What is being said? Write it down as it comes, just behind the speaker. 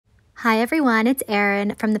Hi everyone, it's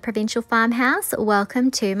Erin from the Provincial Farmhouse. Welcome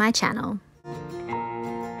to my channel.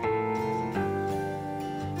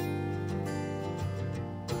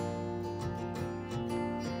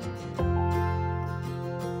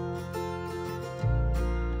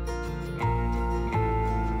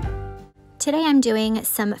 Today I'm doing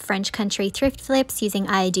some French country thrift flips using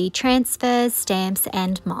IOD transfers, stamps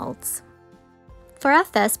and molds. For our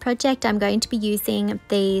first project, I'm going to be using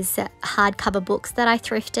these hardcover books that I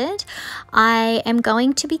thrifted. I am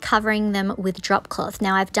going to be covering them with drop cloth.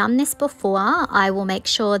 Now, I've done this before. I will make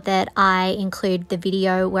sure that I include the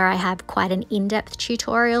video where I have quite an in-depth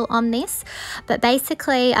tutorial on this. But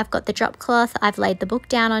basically, I've got the drop cloth, I've laid the book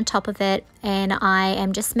down on top of it, and I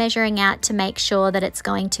am just measuring out to make sure that it's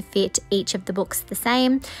going to fit each of the books the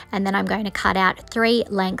same. And then I'm going to cut out 3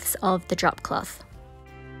 lengths of the drop cloth.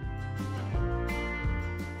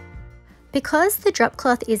 Because the drop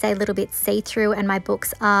cloth is a little bit see-through and my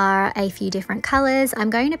books are a few different colours, I'm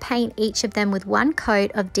going to paint each of them with 1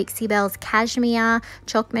 coat of Dixie Belle's Cashmere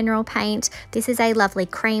Chalk Mineral Paint. This is a lovely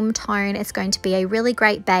cream tone. It's going to be a really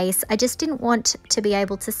great base. I just didn't want to be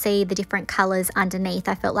able to see the different colours underneath.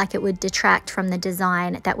 I felt like it would detract from the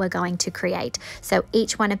design that we're going to create. So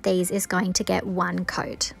each one of these is going to get 1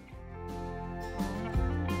 coat.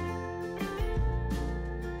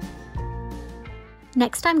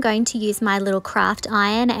 Next, I'm going to use my little craft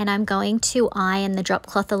iron and I'm going to iron the drop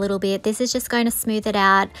cloth a little bit. This is just going to smooth it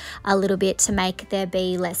out a little bit to make there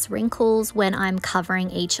be less wrinkles when I'm covering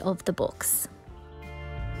each of the books.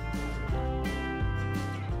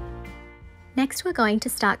 Next, we're going to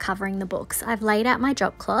start covering the books. I've laid out my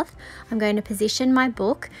drop cloth. I'm going to position my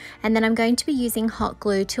book and then I'm going to be using hot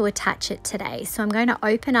glue to attach it today. So I'm going to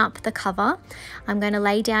open up the cover. I'm going to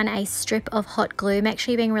lay down a strip of hot glue. Make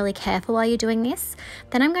sure you're being really careful while you're doing this.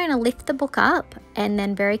 Then I'm going to lift the book up and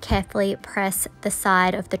then very carefully press the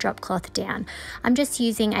side of the drop cloth down. I'm just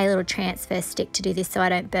using a little transfer stick to do this so I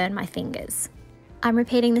don't burn my fingers. I'm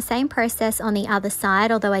repeating the same process on the other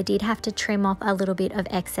side, although I did have to trim off a little bit of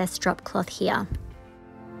excess drop cloth here.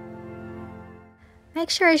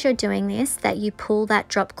 Make sure as you're doing this that you pull that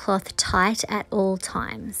drop cloth tight at all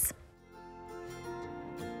times.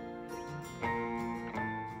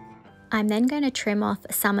 I'm then going to trim off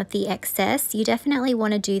some of the excess. You definitely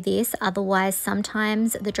want to do this, otherwise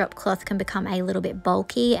sometimes the drop cloth can become a little bit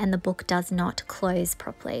bulky and the book does not close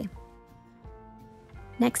properly.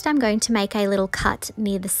 Next, I'm going to make a little cut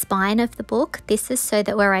near the spine of the book. This is so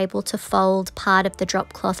that we're able to fold part of the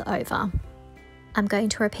drop cloth over. I'm going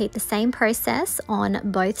to repeat the same process on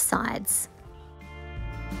both sides.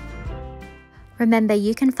 Remember,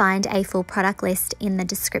 you can find a full product list in the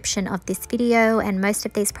description of this video and most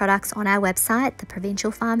of these products on our website,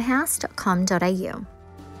 theprovincialfarmhouse.com.au.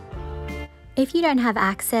 If you don't have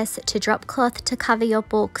access to drop cloth to cover your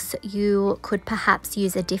books, you could perhaps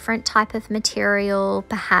use a different type of material,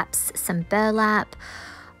 perhaps some burlap.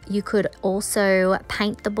 You could also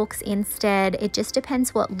paint the books instead. It just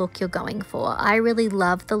depends what look you're going for. I really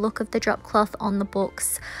love the look of the drop cloth on the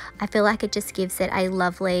books. I feel like it just gives it a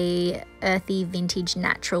lovely, earthy, vintage,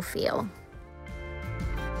 natural feel.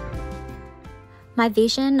 My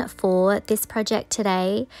vision for this project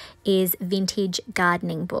today is vintage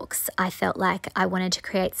gardening books. I felt like I wanted to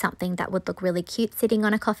create something that would look really cute sitting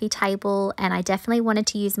on a coffee table, and I definitely wanted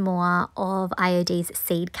to use more of IOD's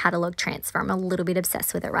seed catalogue transfer. I'm a little bit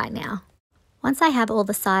obsessed with it right now. Once I have all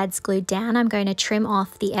the sides glued down, I'm going to trim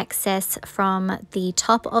off the excess from the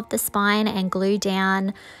top of the spine and glue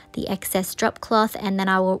down the excess drop cloth, and then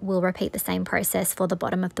I will repeat the same process for the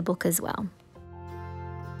bottom of the book as well.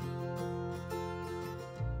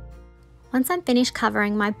 Once I'm finished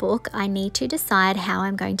covering my book, I need to decide how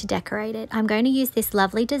I'm going to decorate it. I'm going to use this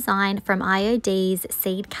lovely design from IOD's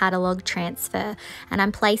Seed Catalogue Transfer, and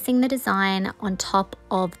I'm placing the design on top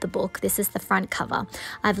of the book. This is the front cover.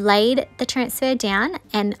 I've laid the transfer down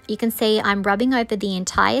and you can see I'm rubbing over the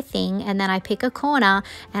entire thing, and then I pick a corner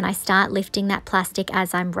and I start lifting that plastic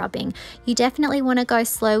as I'm rubbing. You definitely want to go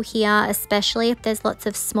slow here, especially if there's lots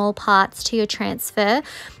of small parts to your transfer.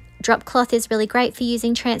 Drop cloth is really great for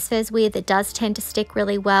using transfers with. It does tend to stick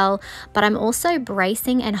really well, but I'm also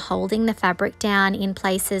bracing and holding the fabric down in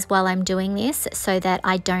places while I'm doing this so that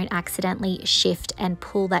I don't accidentally shift and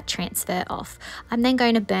pull that transfer off. I'm then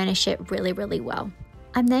going to burnish it really, really well.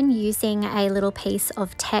 I'm then using a little piece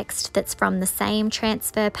of text that's from the same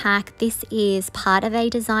transfer pack. This is part of a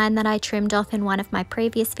design that I trimmed off in one of my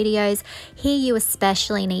previous videos. Here you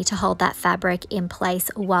especially need to hold that fabric in place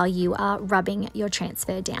while you are rubbing your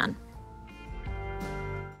transfer down.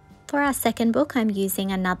 For our second book, I'm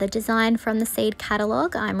using another design from the seed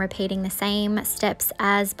catalogue. I'm repeating the same steps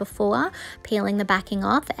as before, peeling the backing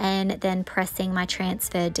off and then pressing my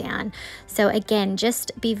transfer down. So again,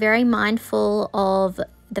 just be very mindful of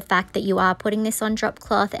the fact that you are putting this on drop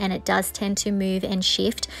cloth and it does tend to move and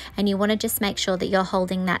shift, and you want to just make sure that you're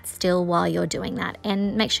holding that still while you're doing that,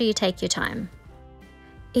 and make sure you take your time.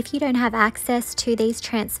 If you don't have access to these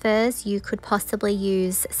transfers, you could possibly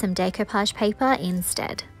use some decoupage paper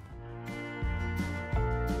instead.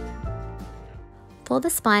 For the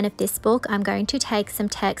spine of this book, I'm going to take some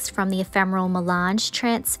text from the Ephemeral Moulds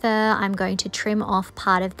transfer. I'm going to trim off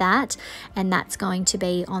part of that, and that's going to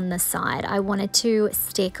be on the side. I wanted to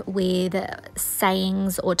stick with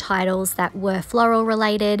sayings or titles that were floral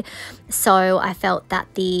related, so I felt that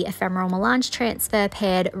the Ephemeral Moulds transfer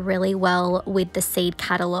paired really well with the seed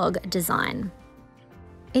catalogue design.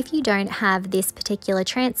 If you don't have this particular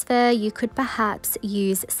transfer, you could perhaps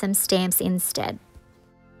use some stamps instead.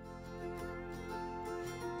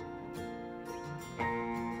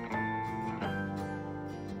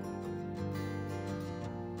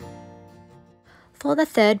 For the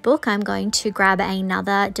third book, I'm going to grab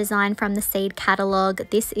another design from the seed catalogue.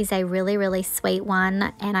 This is a really sweet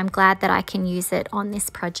one, and I'm glad that I can use it on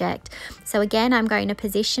this project. So again, I'm going to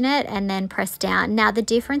position it and then press down. Now the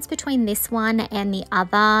difference between this one and the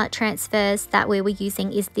other transfers that we were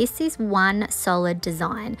using is this is one solid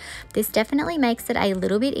design. This definitely makes it a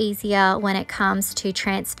little bit easier when it comes to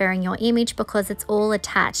transferring your image because it's all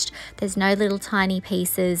attached. There's no little tiny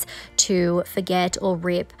pieces to forget or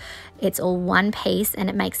rip. It's all one piece, and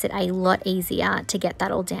it makes it a lot easier to get that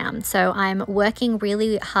all down. So I'm working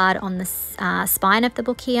really hard on the spine of the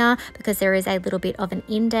book here because there is a little bit of an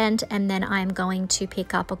indent, and then I'm going to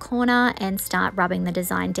pick up a corner and start rubbing the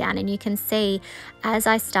design down. And you can see as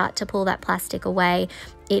I start to pull that plastic away,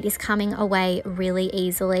 it is coming away really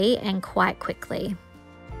easily and quite quickly.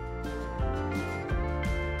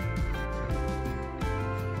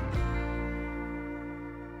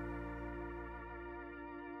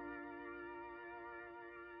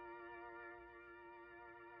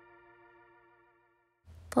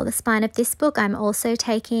 For the spine of this book, I'm also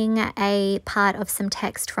taking a part of some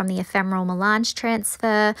text from the Ephemeral Moulds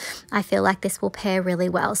transfer. I feel like this will pair really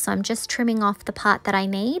well. So I'm just trimming off the part that I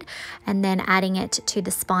need and then adding it to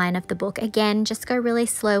the spine of the book. Again, just go really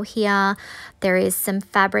slow here. There is some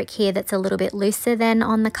fabric here that's a little bit looser than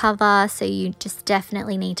on the cover, so you just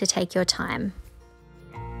definitely need to take your time.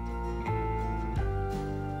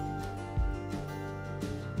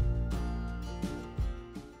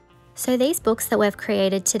 So these books that we've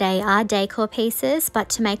created today are decor pieces, but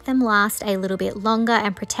to make them last a little bit longer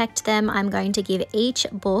and protect them, I'm going to give each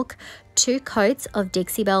book 2 coats of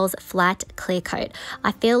Dixie Belle's flat clear coat.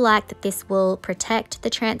 I feel like that this will protect the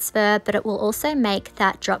transfer, but it will also make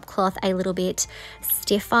that drop cloth a little bit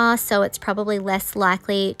stiffer, so it's probably less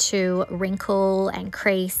likely to wrinkle and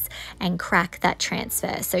crease and crack that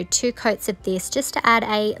transfer. So 2 coats of this just to add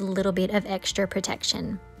a little bit of extra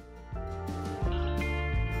protection.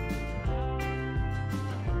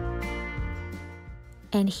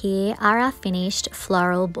 And here are our finished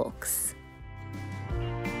floral books.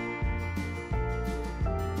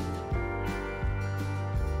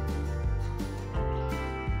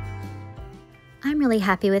 I'm really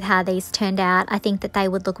happy with how these turned out. I think that they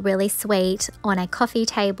would look really sweet on a coffee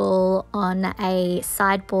table, on a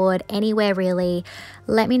sideboard, anywhere really.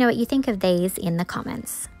 Let me know what you think of these in the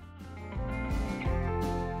comments.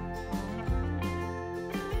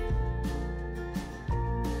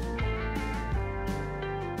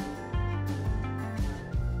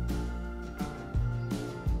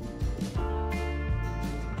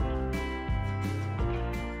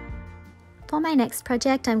 For my next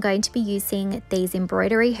project, I'm going to be using these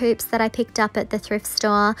embroidery hoops that I picked up at the thrift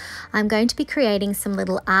store. I'm going to be creating some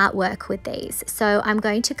little artwork with these. So I'm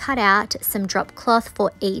going to cut out some drop cloth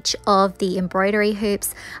for each of the embroidery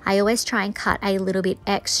hoops. I always try and cut a little bit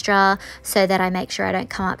extra so that I make sure I don't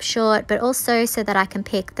come up short, but also so that I can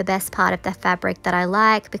pick the best part of the fabric that I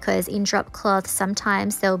like, because in drop cloth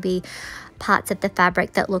sometimes there'll be parts of the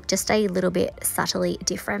fabric that look just a little bit subtly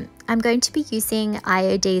different. I'm going to be using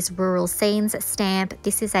IOD's Rural Scenes stamp.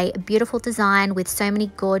 This is a beautiful design with so many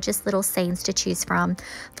gorgeous little scenes to choose from.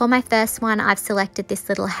 For my first one, I've selected this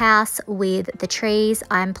little house with the trees.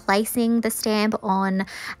 I'm placing the stamp on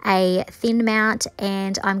a thin mount,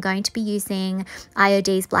 and I'm going to be using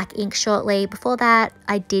IOD's black ink shortly. Before that,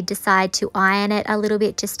 I did decide to iron it a little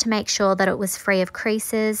bit just to make sure that it was free of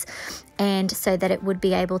creases, and so that it would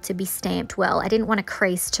be able to be stamped well. I didn't want a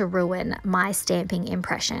crease to ruin my stamping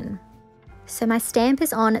impression. So my stamp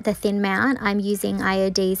is on the thin mount. I'm using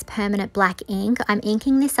IOD's permanent black ink. I'm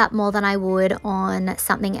inking this up more than I would on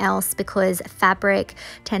something else because fabric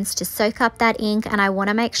tends to soak up that ink, and I want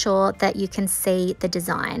to make sure that you can see the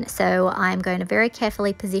design. So I'm going to very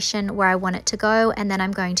carefully position where I want it to go, and then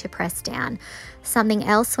I'm going to press down. Something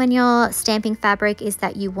else when you're stamping fabric is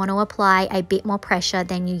that you want to apply a bit more pressure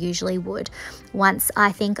than you usually would. Once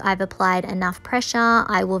I think I've applied enough pressure,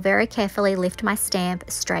 I will very carefully lift my stamp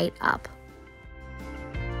straight up.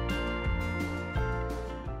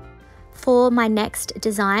 For my next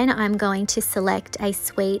design, I'm going to select a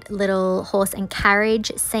sweet little horse and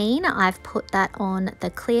carriage scene. I've put that on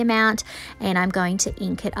the clear mount and I'm going to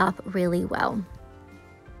ink it up really well.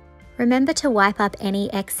 Remember to wipe up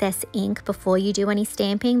any excess ink before you do any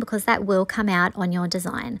stamping because that will come out on your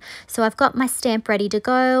design. So I've got my stamp ready to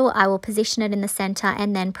go. I will position it in the center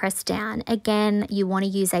and then press down. Again, you want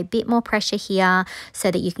to use a bit more pressure here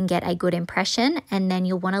so that you can get a good impression, and then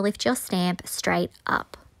you'll want to lift your stamp straight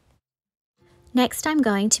up. Next, I'm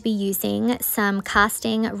going to be using some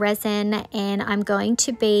casting resin, and I'm going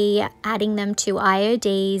to be adding them to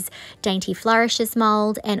IOD's Dainty Flourishes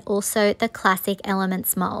mold and also the Classic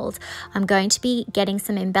Elements mold. I'm going to be getting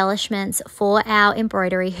some embellishments for our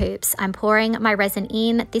embroidery hoops. I'm pouring my resin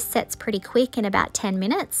in. This sets pretty quick in about 10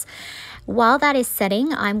 minutes. While that is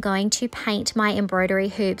setting, I'm going to paint my embroidery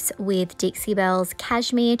hoops with Dixie Belle's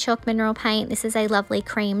Cashmere Chalk Mineral Paint. This is a lovely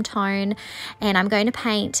cream tone, and I'm going to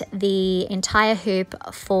paint the entire hoop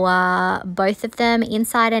for both of them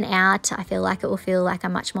inside and out. I feel like it will feel like a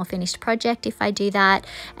much more finished project if I do that,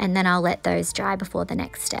 and then I'll let those dry before the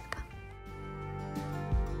next step.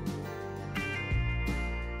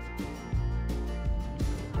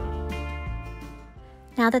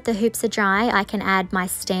 Now that the hoops are dry, I can add my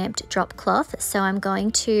stamped drop cloth. So I'm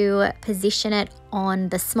going to position it on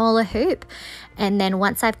the smaller hoop, and then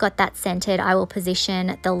once I've got that centered, I will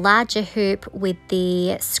position the larger hoop with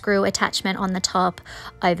the screw attachment on the top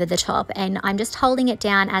over the top, and I'm just holding it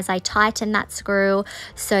down as I tighten that screw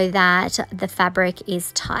so that the fabric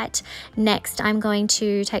is tight. Next, I'm going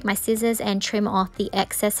to take my scissors and trim off the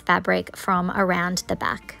excess fabric from around the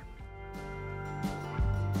back.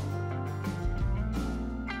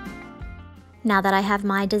 Now that I have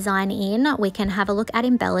my design in, we can have a look at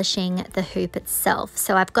embellishing the hoop itself.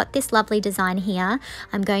 So I've got this lovely design here.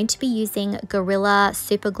 I'm going to be using Gorilla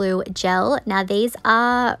Super Glue Gel. Now these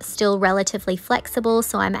are still relatively flexible,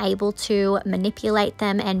 so I'm able to manipulate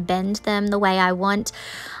them and bend them the way I want.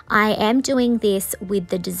 I am doing this with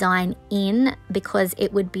the design in because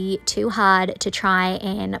it would be too hard to try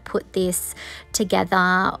and put this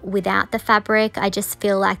together without the fabric. I just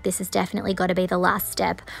feel like this has definitely got to be the last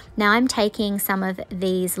step. Now I'm taking some of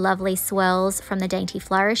these lovely swirls from the Dainty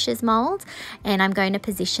Flourishes mold, and I'm going to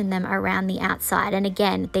position them around the outside. And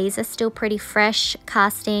again, these are still pretty fresh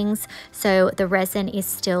castings, so the resin is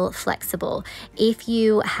still flexible. If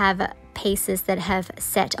you have pieces that have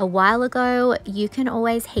set a while ago, you can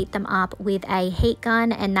always heat them up with a heat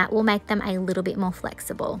gun, and that will make them a little bit more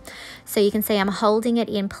flexible. So you can see I'm holding it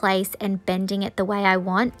in place and bending it the way I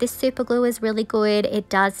want. This super glue is really good. It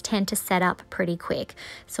does tend to set up pretty quick.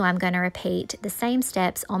 So I'm going to repeat the same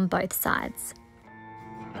steps on both sides.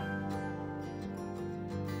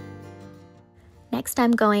 Next,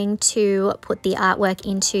 I'm going to put the artwork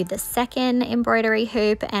into the second embroidery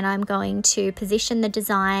hoop, and I'm going to position the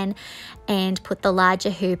design and put the larger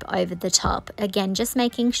hoop over the top. Again, just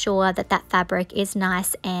making sure that that fabric is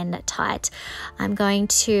nice and tight. I'm going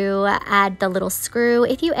to add the little screw.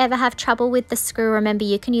 If you ever have trouble with the screw, remember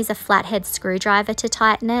you can use a flathead screwdriver to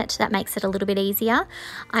tighten it. That makes it a little bit easier.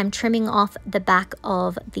 I'm trimming off the back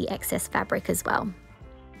of the excess fabric as well.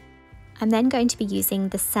 I'm then going to be using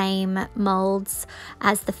the same molds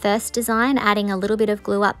as the first design, adding a little bit of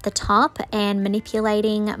glue up the top and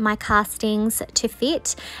manipulating my castings to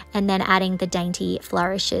fit, and then adding the Dainty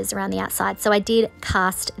Flourishes around the outside. So I did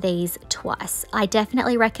cast these twice. I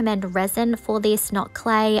definitely recommend resin for this, not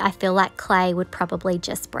clay. I feel like clay would probably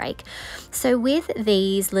just break. So with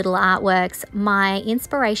these little artworks, my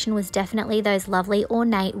inspiration was definitely those lovely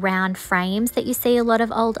ornate round frames that you see a lot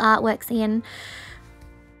of old artworks in.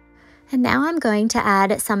 And now I'm going to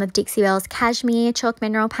add some of Dixie Belle's Cashmere Chalk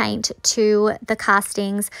Mineral Paint to the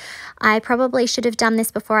castings. I probably should have done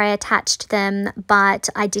this before I attached them, but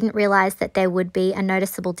I didn't realize that there would be a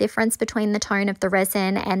noticeable difference between the tone of the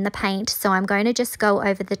resin and the paint. So I'm going to just go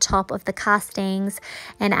over the top of the castings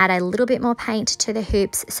and add a little bit more paint to the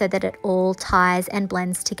hoops so that it all ties and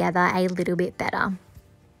blends together a little bit better.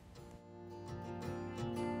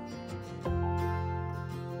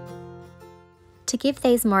 To give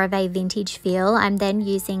these more of a vintage feel, I'm then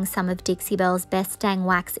using some of Dixie Belle's Best Dang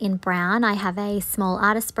Wax in brown. I have a small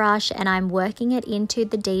artist brush and I'm working it into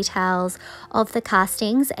the details of the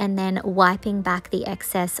castings and then wiping back the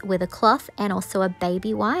excess with a cloth and also a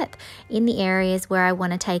baby wipe in the areas where I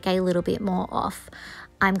want to take a little bit more off.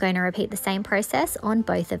 I'm going to repeat the same process on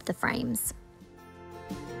both of the frames.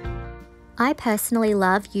 I personally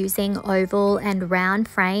love using oval and round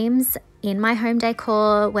frames in my home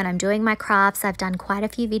decor when I'm doing my crafts. I've done quite a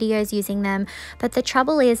few videos using them, but the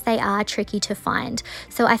trouble is they are tricky to find.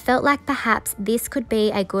 So I felt like perhaps this could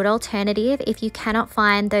be a good alternative if you cannot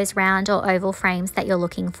find those round or oval frames that you're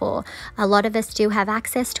looking for. A lot of us do have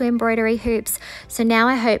access to embroidery hoops, so now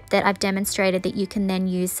I hope that I've demonstrated that you can then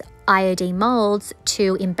use IOD molds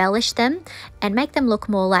to embellish them and make them look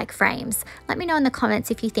more like frames. Let me know in the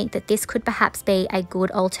comments if you think that this could perhaps be a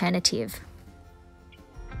good alternative.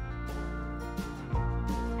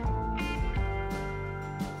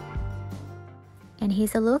 And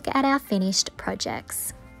here's a look at our finished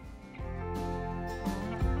projects.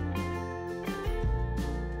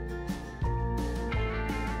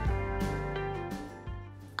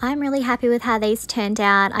 I'm really happy with how these turned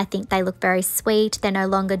out. I think they look very sweet. They're no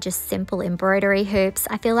longer just simple embroidery hoops.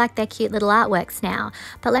 I feel like they're cute little artworks now.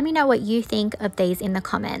 But let me know what you think of these in the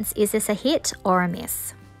comments. Is this a hit or a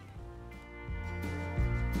miss?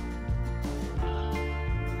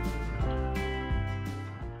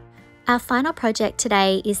 Our final project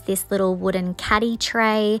today is this little wooden caddy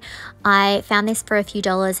tray. I found this for a few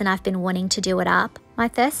dollars and I've been wanting to do it up. My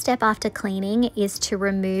first step after cleaning is to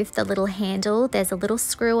remove the little handle. There's a little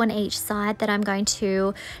screw on each side that I'm going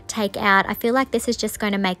to take out. I feel like this is just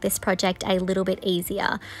going to make this project a little bit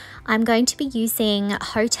easier. I'm going to be using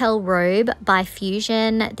Hotel Robe by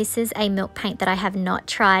Fusion. This is a milk paint that I have not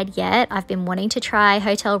tried yet. I've been wanting to try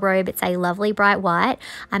Hotel Robe. It's a lovely bright white.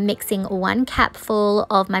 I'm mixing 1 capful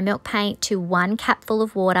of my milk paint to 1 capful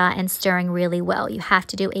of water and stirring really well. You have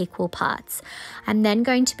to do equal parts. I'm then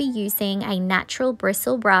going to be using a natural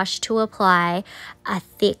bristle brush to apply a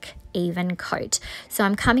thick, even coat. So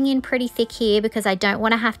I'm coming in pretty thick here because I don't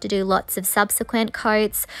want to have to do lots of subsequent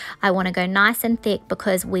coats. I want to go nice and thick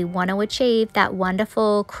because we want to achieve that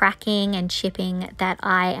wonderful cracking and chipping that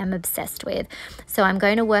I am obsessed with. So I'm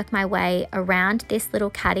going to work my way around this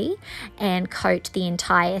little caddy and coat the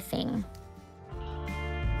entire thing.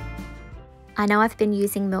 I know I've been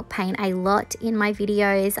using milk paint a lot in my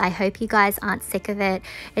videos. I hope you guys aren't sick of it.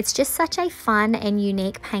 It's just such a fun and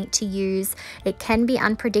unique paint to use. It can be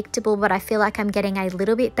unpredictable, but I feel like I'm getting a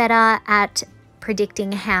little bit better at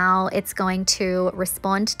predicting how it's going to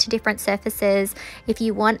respond to different surfaces. If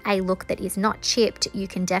you want a look that is not chipped, you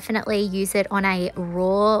can definitely use it on a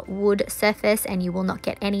raw wood surface and you will not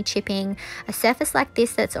get any chipping. A surface like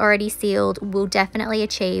this that's already sealed will definitely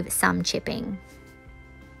achieve some chipping.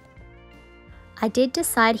 I did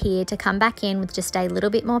decide here to come back in with just a little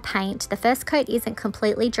bit more paint. The first coat isn't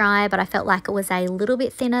completely dry, but I felt like it was a little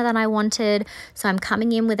bit thinner than I wanted. So I'm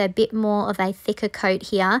coming in with a bit more of a thicker coat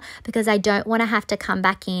here because I don't want to have to come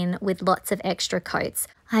back in with lots of extra coats.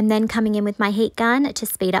 I'm then coming in with my heat gun to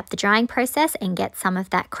speed up the drying process and get some of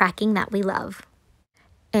that cracking that we love.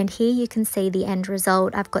 And here you can see the end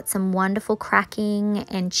result. I've got some wonderful cracking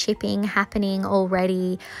and chipping happening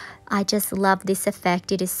already. I just love this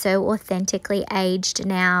effect. It is so authentically aged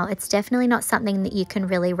now. It's definitely not something that you can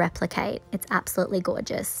really replicate. It's absolutely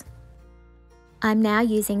gorgeous. I'm now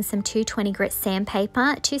using some 220 grit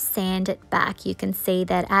sandpaper to sand it back. You can see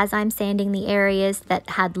that as I'm sanding the areas that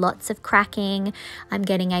had lots of cracking, I'm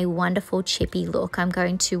getting a wonderful chippy look. I'm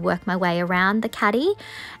going to work my way around the caddy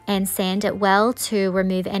and sand it well to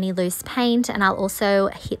remove any loose paint, and I'll also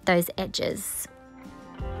hit those edges.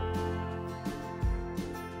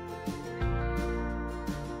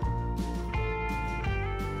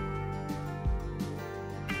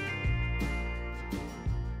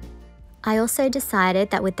 I also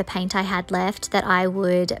decided that with the paint I had left that I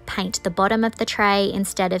would paint the bottom of the tray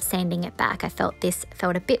instead of sanding it back. I felt this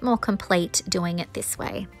felt a bit more complete doing it this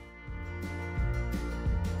way.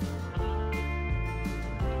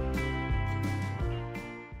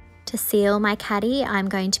 To seal my caddy, I'm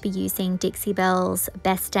going to be using Dixie Belle's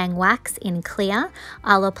Best Dang Wax in clear.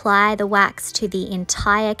 I'll apply the wax to the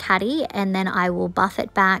entire caddy and then I will buff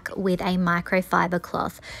it back with a microfiber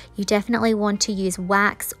cloth. You definitely want to use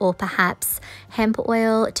wax or perhaps hemp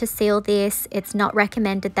oil to seal this. It's not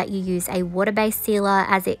recommended that you use a water-based sealer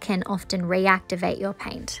as it can often reactivate your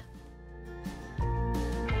paint.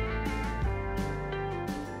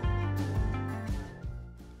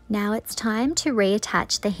 Now it's time to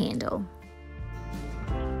reattach the handle.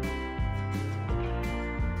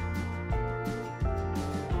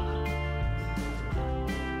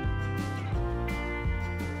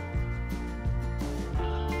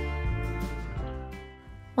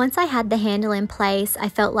 Once I had the handle in place, I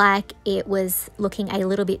felt like it was looking a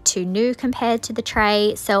little bit too new compared to the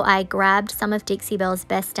tray, so I grabbed some of Dixie Belle's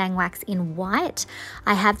Best Dang Wax in white.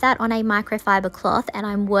 I have that on a microfiber cloth and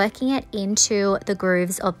I'm working it into the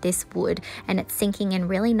grooves of this wood, and it's sinking in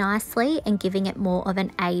really nicely and giving it more of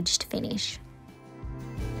an aged finish.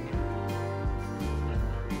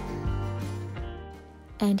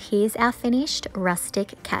 And here's our finished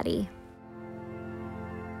rustic caddy.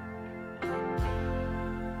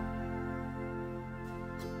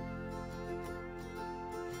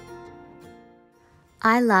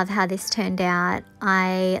 I love how this turned out.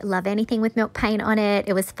 I love anything with milk paint on it.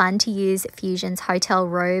 It was fun to use Fusion's Hotel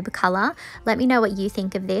Robe color. Let me know what you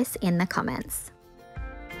think of this in the comments.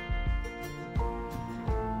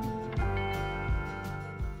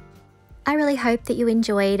 I really hope that you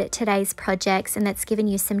enjoyed today's projects and that's given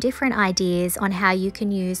you some different ideas on how you can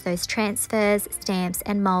use those transfers, stamps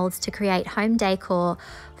and molds to create home decor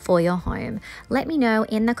for your home. Let me know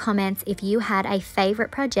in the comments if you had a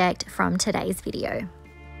favorite project from today's video.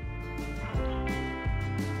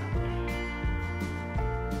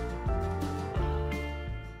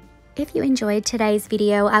 If you enjoyed today's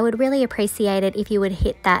video, I would really appreciate it if you would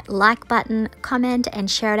hit that like button, comment and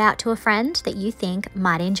share it out to a friend that you think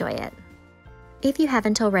might enjoy it. If you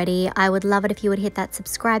haven't already, I would love it if you would hit that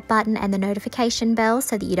subscribe button and the notification bell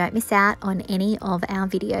so that you don't miss out on any of our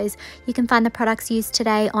videos. You can find the products used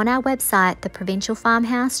today on our website,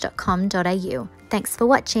 theprovincialfarmhouse.com.au. Thanks for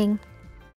watching.